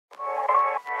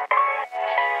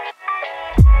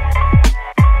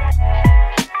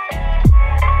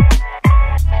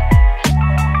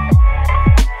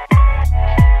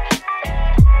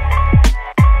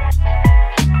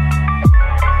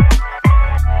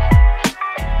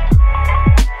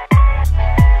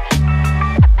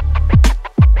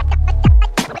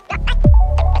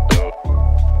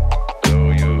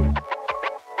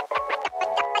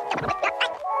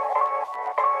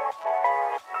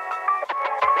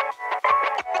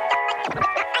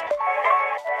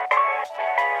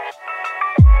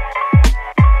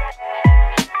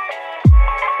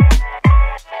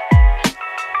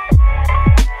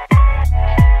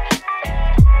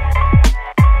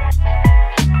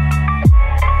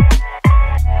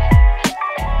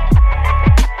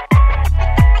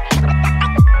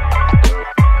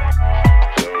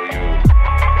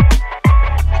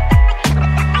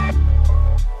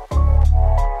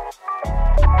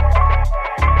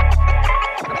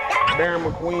Bryant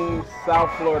McKinnie's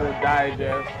South Florida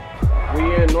Digest.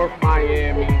 We in North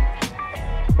Miami.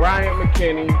 Bryant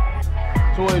McKinnie,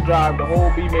 Toy Drive, the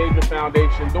whole BMajor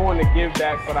Foundation, doing the give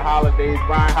back for the holidays.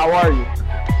 Brian, how are you?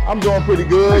 I'm doing pretty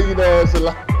good. You know, it's a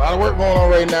lot of work going on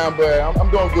right now, but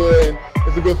I'm doing good, and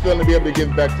it's a good feeling to be able to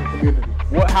give back to the community.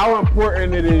 How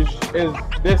important it is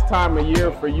this time of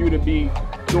year for you to be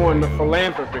doing the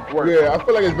philanthropic work? Yeah, I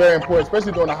feel like it's very important,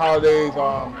 especially during the holidays,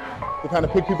 to kind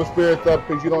of pick people's spirits up,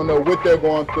 because you don't know what they're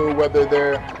going through, whether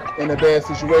they're in a bad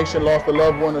situation, lost a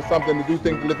loved one or something, to do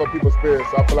things to lift up people's spirits.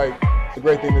 So I feel like it's a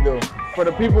great thing to do. For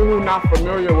the people who are not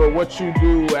familiar with what you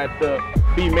do at the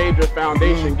BMajor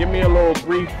Foundation, give me a little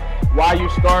brief why you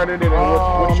started it and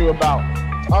what you about.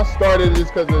 I started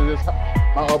just because of just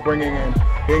my upbringing and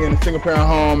being in a single parent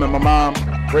home, and my mom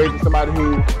raising somebody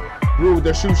who grew with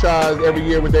their shoe size every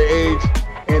year with their age,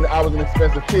 and I was an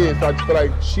expensive kid, so I just feel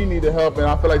like she needed help, and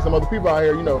I feel like some other people out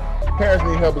here, you know, parents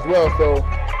need help as well. So,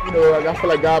 you know, I feel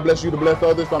like God bless you to bless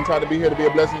others, so I'm trying to be here to be a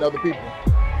blessing to other people.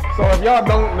 So if y'all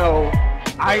don't know,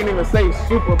 I ain't even say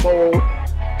Super Bowl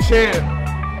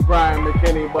champ Bryant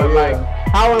McKinnie, but like,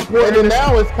 how important? And then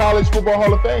now it's College Football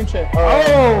Hall of Fame champ.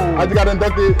 I just got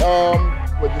inducted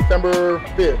with December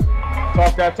 5th.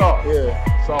 Talk that talk. Yeah.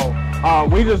 So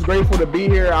we just grateful to be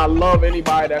here. I love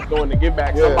anybody that's doing to give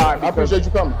back. Yeah, I appreciate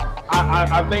you coming.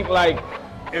 I think like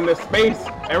in the space,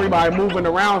 everybody moving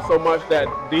around so much that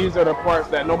these are the parts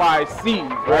that nobody sees,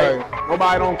 right?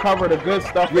 Nobody don't cover the good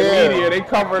stuff in media. They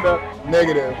cover the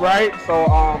negative, right? So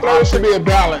there should be a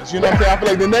balance. You know what I'm saying? I feel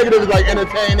like the negative is like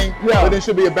entertaining, but there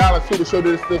should be a balance too, to show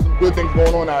that there's some good things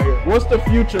going on out here. What's the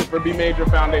future for BMajor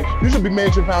Foundation?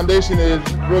 BMajor Foundation is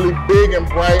really big and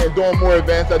bright and doing more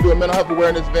events. I do a mental health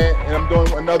awareness event, and I'm doing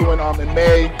another one in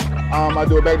May. I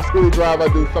do a back to school drive.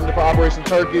 I do something for Operation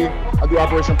Turkey. I do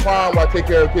Operation Prom, where I take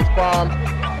care of kids' proms.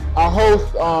 I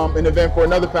host an event for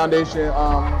another foundation.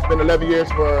 It's been 11 years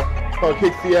called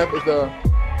Kick CF. It's a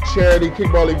charity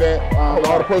kickball event.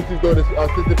 All the proceeds go to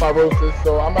cystic fibrosis.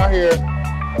 So I'm out here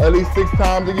at least 6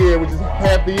 times a year, which is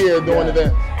half the year, doing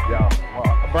events. Yeah.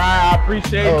 Well, Brian, I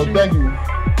appreciate you. Thank you.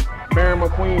 Bryant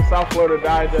McKinnie, South Florida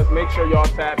Digest. Make sure y'all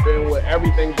tap in with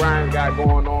everything Brian's got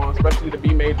going on, especially the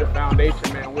BMajor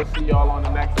Foundation, man. We'll see y'all on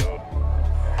the next one.